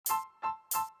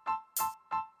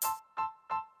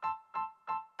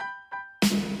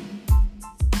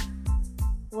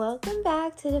welcome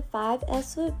back to the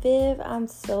 5S with Viv. I'm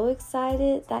so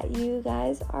excited that you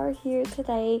guys are here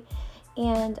today.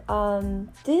 And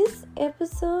this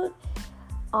episode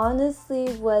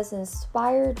honestly was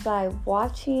inspired by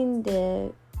watching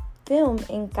the film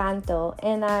Encanto.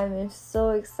 And I'm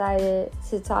so excited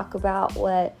to talk about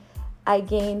what I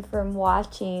gained from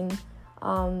watching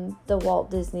the Walt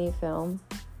Disney film.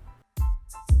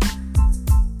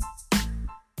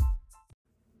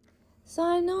 So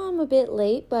I know I'm a bit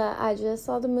late, but I just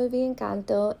saw the movie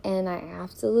Encanto and I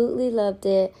absolutely loved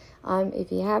it.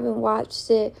 If you haven't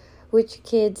watched it with your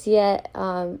kids yet,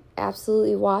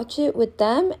 absolutely watch it with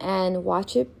them and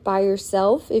watch it by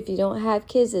yourself. If you don't have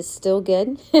kids, it's still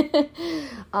good.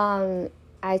 I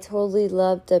totally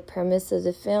loved the premise of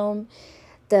the film.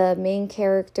 The main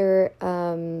character,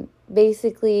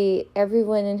 basically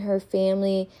everyone in her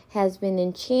family has been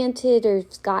enchanted or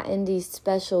gotten these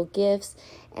special gifts.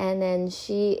 And then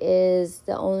she is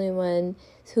the only one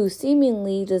who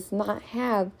seemingly does not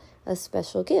have a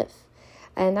special gift.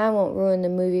 And I won't ruin the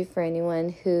movie for anyone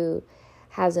who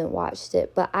hasn't watched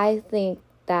it. But I think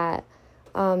that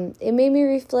it made me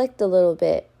reflect a little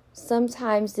bit.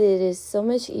 Sometimes it is so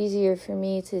much easier for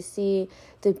me to see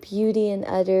the beauty in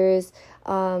others,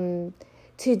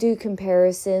 to do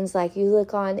comparisons. Like you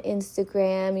look on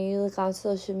Instagram and you look on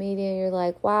social media and you're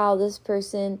like, wow, this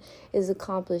person is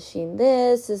accomplishing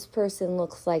this person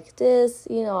looks like this,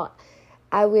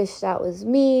 I wish that was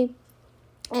me.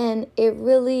 And it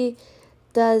really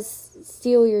does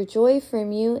steal your joy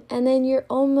from you, and then you're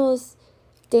almost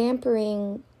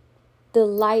dampering the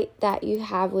light that you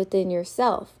have within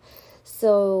yourself.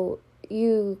 So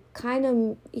you kind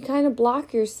of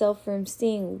block yourself from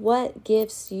seeing what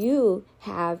gifts you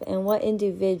have and what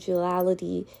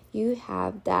individuality you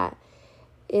have that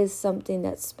is something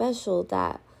that's special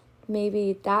that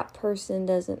maybe that person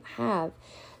doesn't have.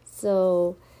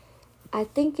 So I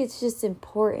think it's just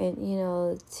important,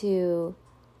 to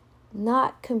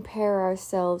not compare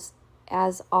ourselves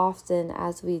as often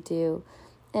as we do.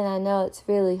 And I know it's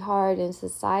really hard in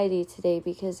society today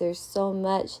because there's so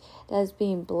much that's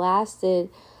being blasted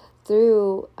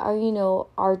through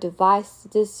our device.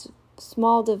 This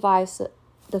small device,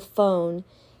 the phone,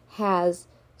 has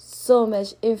so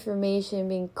much information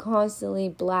being constantly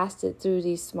blasted through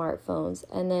these smartphones.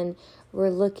 And then we're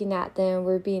looking at them,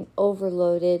 we're being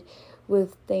overloaded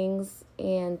with things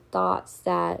and thoughts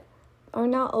that are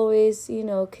not always,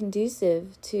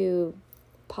 conducive to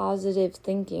positive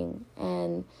thinking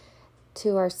and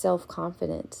to our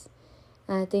self-confidence.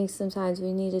 And I think sometimes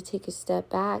we need to take a step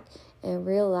back and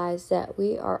realize that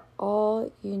we are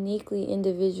all uniquely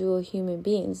individual human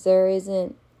beings. There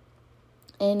isn't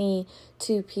any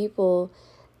two people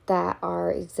that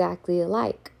are exactly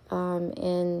alike.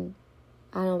 And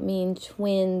I don't mean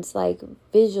twins like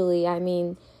visually, I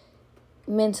mean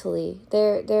mentally.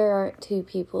 There aren't two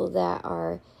people that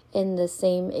are in the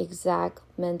same exact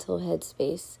mental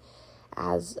headspace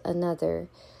as another.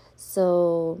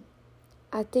 So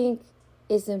I think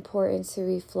it's important to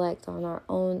reflect on our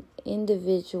own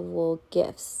individual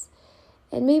gifts.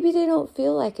 And maybe they don't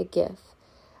feel like a gift.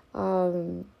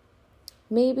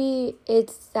 Maybe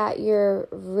it's that you're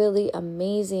really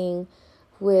amazing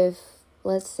with,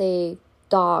 let's say,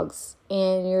 dogs,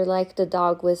 and you're like the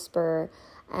dog whisperer,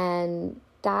 and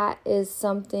that is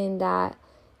something that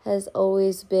has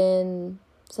always been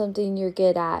something you're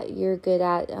good at. You're good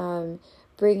at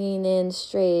bringing in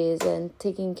strays and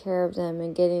taking care of them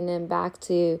and getting them back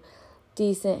to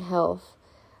decent health.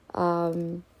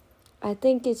 I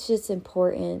think it's just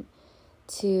important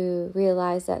to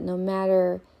realize that no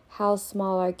matter how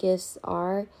small our gifts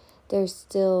are, they're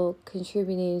still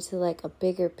contributing to like a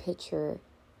bigger picture,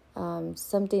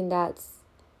 something that's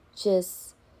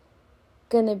just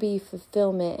gonna be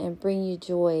fulfillment and bring you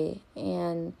joy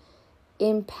and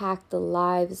impact the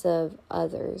lives of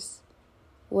others,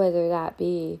 whether that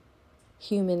be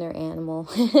human or animal.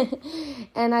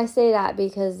 And I say that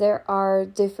because there are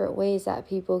different ways that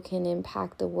people can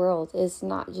impact the world. It's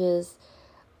not just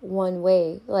one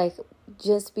way. Like,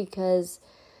 just because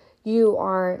you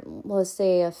aren't, let's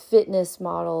say, a fitness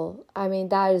model, I mean,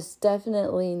 that is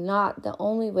definitely not the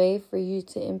only way for you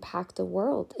to impact the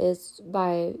world. It's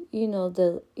by,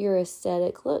 your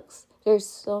aesthetic looks. There's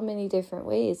so many different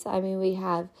ways. I mean, we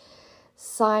have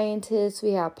scientists,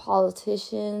 we have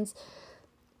politicians,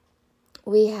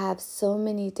 we have so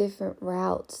many different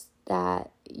routes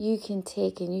that you can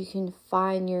take and you can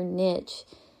find your niche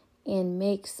and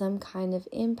make some kind of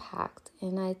impact.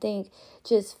 And I think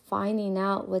just finding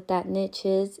out what that niche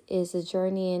is a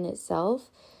journey in itself.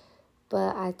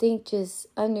 But I think just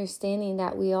understanding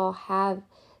that we all have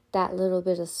that little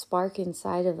bit of spark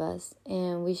inside of us,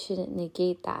 and we shouldn't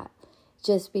negate that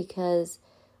just because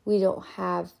we don't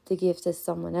have the gift that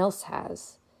someone else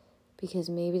has, because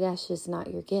maybe that's just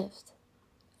not your gift.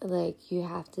 Like, you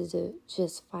have to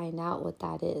just find out what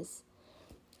that is.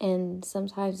 And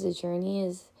sometimes the journey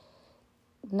is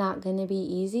not going to be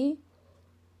easy,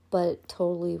 but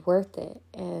totally worth it.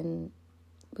 And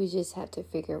we just have to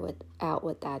figure out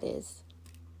what that is.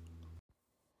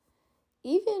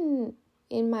 Even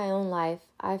in my own life,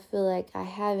 I feel like I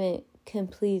haven't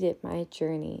completed my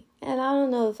journey. And I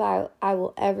don't know if I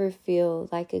will ever feel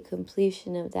like a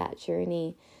completion of that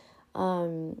journey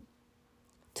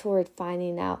toward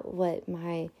finding out what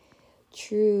my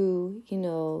true,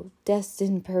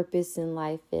 destined purpose in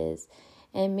life is.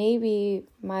 And maybe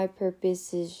my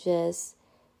purpose is just,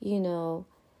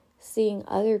 seeing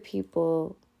other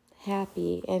people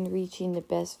happy and reaching the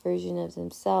best version of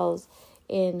themselves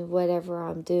in whatever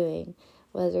I'm doing,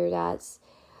 whether that's,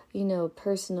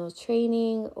 personal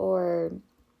training or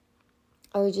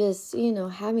just,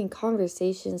 having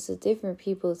conversations with different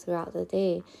people throughout the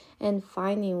day and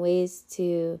finding ways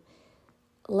to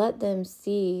let them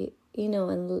see,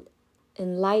 and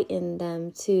enlighten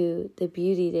them to the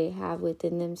beauty they have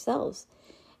within themselves.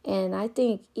 And I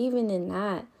think even in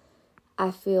that,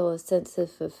 I feel a sense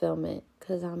of fulfillment,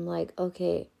 because I'm like,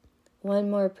 okay, one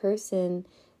more person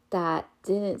that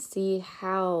didn't see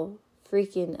how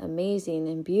freaking amazing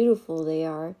and beautiful they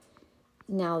are,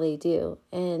 now they do.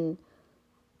 And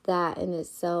that in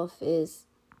itself is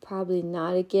probably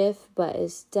not a gift, but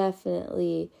it's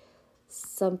definitely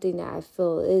something that I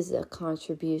feel is a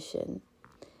contribution.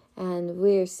 And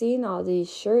we're seeing all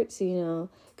these shirts,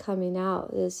 coming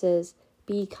out that says,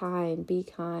 be kind, be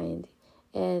kind.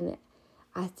 And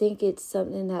I think it's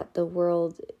something that the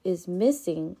world is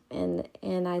missing. And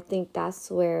I think that's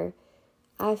where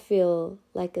I feel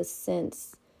like a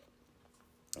sense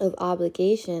of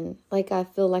obligation. Like I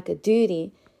feel like a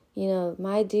duty.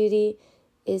 My duty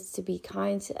is to be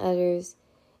kind to others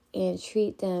and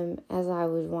treat them as I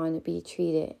would want to be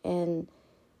treated. And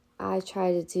I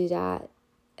try to do that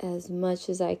as much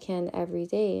as I can every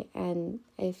day. And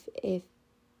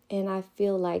and I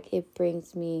feel like it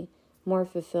brings me more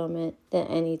fulfillment than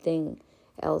anything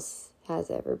else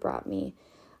has ever brought me.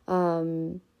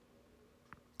 And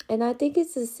I think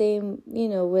it's the same,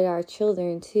 with our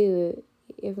children too.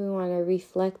 If we want to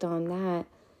reflect on that,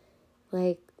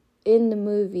 like in the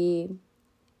movie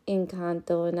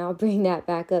Encanto, and I'll bring that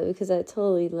back up because I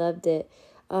totally loved it.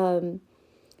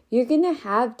 You're going to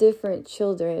have different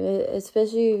children,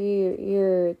 especially if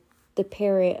you're the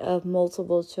parent of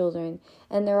multiple children,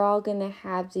 and they're all going to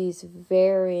have these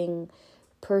varying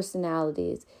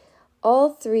personalities. All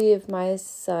three of my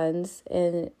sons,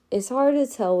 and it's hard to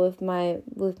tell with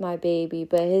my baby,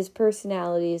 but his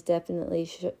personality is definitely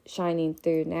shining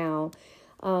through now.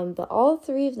 But all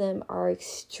three of them are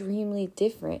extremely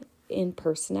different in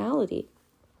personality.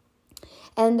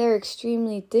 And they're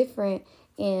extremely different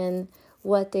in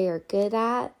what they are good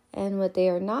at and what they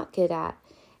are not good at.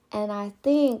 And I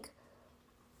think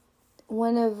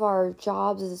one of our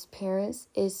jobs as parents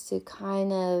is to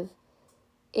kind of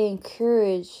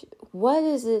encourage what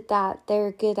is it that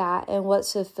they're good at and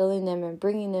what's fulfilling them and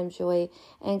bringing them joy,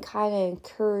 and kind of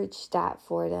encourage that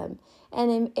for them.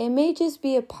 And it may just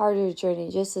be a part of the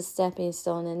journey, just a stepping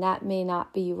stone, and that may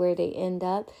not be where they end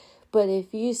up. But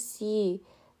if you see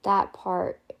that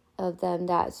part of them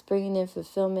that's bringing them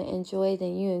fulfillment and joy,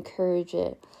 then you encourage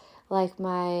it. Like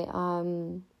my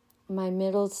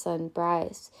middle son,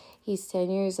 Bryce, he's 10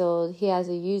 years old. He has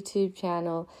a YouTube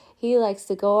channel. He likes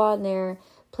to go on there,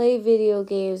 play video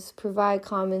games, provide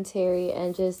commentary,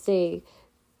 and just say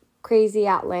crazy,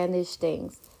 outlandish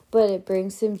things. But it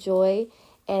brings him joy,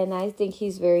 and I think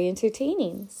he's very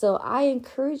entertaining. So I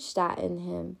encourage that in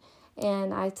him.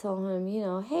 And I tell him,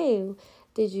 hey,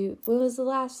 when was the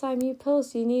last time you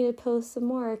posted? You need to post some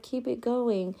more. Keep it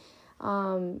going.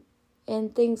 And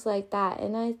things like that.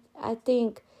 And I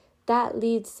think that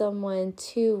leads someone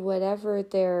to whatever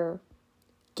their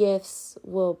gifts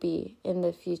will be in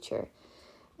the future.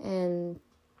 And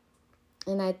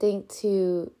I think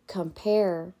to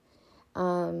compare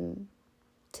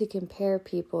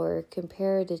people or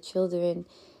compare the children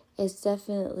is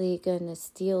definitely going to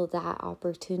steal that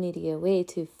opportunity away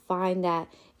to find that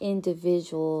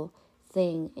individual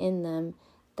thing in them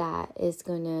that is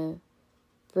going to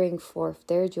bring forth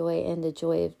their joy and the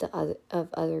joy of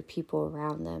other people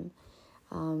around them.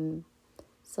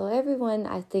 So everyone,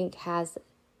 I think, has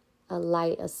a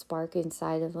light, a spark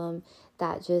inside of them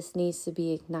that just needs to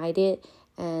be ignited.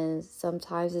 And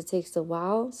sometimes it takes a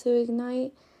while to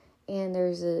ignite. and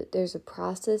there's a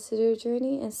process to their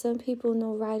journey, and some people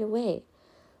know right away.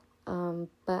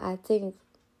 But I think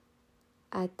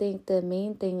the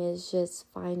main thing is just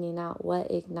finding out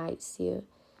what ignites you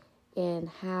and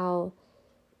how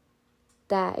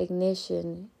that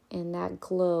ignition and that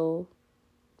glow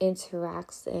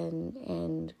interacts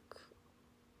and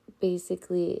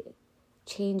basically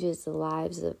changes the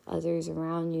lives of others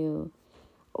around you,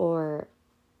 or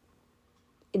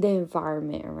the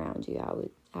environment around you,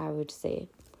 I would say.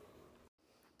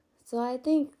 So I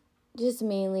think just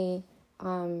mainly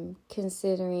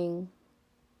considering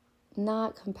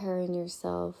not comparing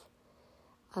yourself,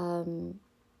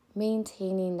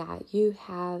 maintaining that you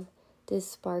have this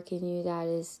spark in you that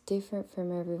is different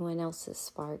from everyone else's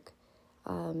spark.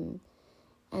 And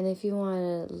if you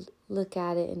want to look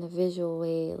at it in a visual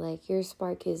way, like your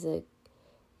spark is a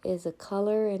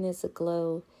color and is a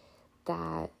glow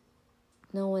that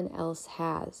no one else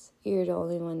has. You're the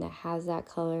only one that has that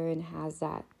color and has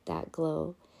that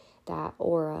glow, that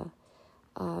aura.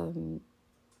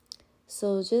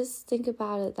 So just think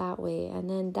about it that way. And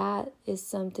then that is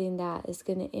something that is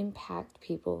going to impact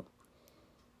people.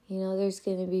 There's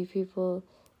going to be people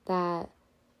that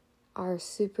are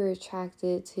super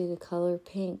attracted to the color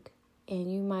pink.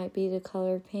 And you might be the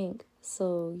color pink.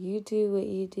 So you do what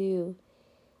you do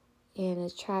and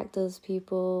attract those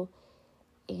people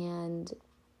and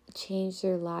change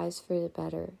their lives for the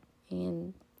better.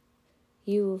 And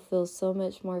you will feel so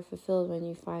much more fulfilled when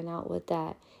you find out what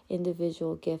that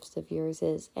individual gift of yours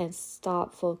is, and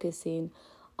stop focusing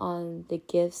on the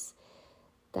gifts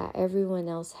that everyone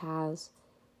else has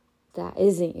that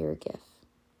isn't your gift.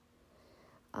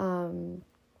 And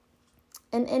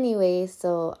anyway,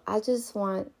 so I just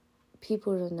want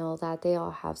people to know that they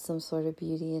all have some sort of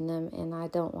beauty in them, and I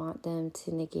don't want them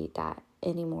to negate that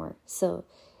anymore. So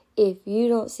if you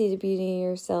don't see the beauty in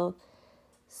yourself,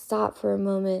 stop for a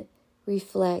moment,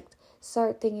 reflect,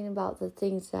 start thinking about the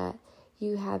things that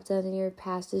you have done in your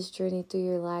past, this journey through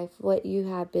your life, what you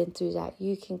have been through that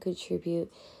you can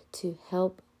contribute to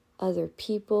help other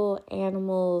people,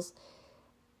 animals,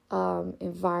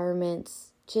 environments.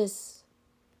 Just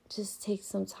take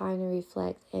some time to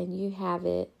reflect, and you have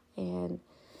it, and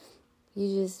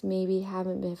you just maybe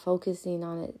haven't been focusing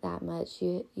on it that much.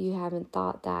 You haven't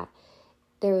thought that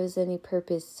there was any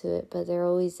purpose to it, but there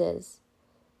always is.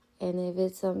 And if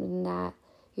it's something that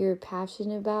you're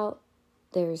passionate about,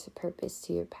 there's a purpose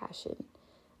to your passion.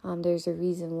 There's a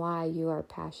reason why you are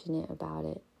passionate about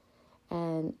it.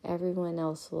 And everyone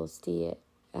else will see it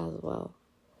as well.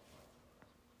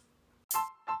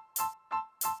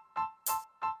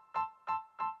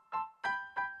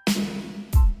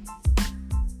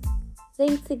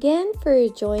 Thanks again for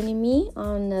joining me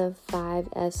on the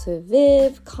 5S with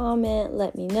Viv. Comment,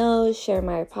 let me know, share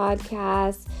my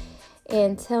podcast,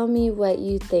 and tell me what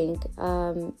you think.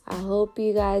 I hope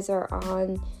you guys are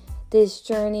on this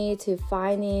journey to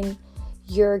finding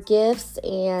your gifts,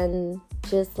 and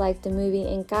just like the movie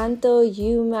Encanto,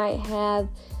 you might have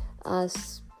a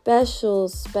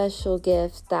special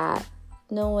gift that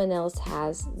no one else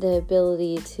has, the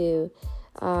ability to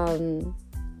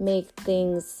make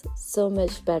things so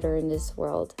much better in this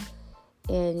world,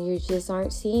 and you just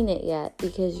aren't seeing it yet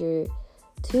because you're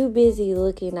too busy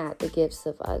looking at the gifts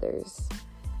of others.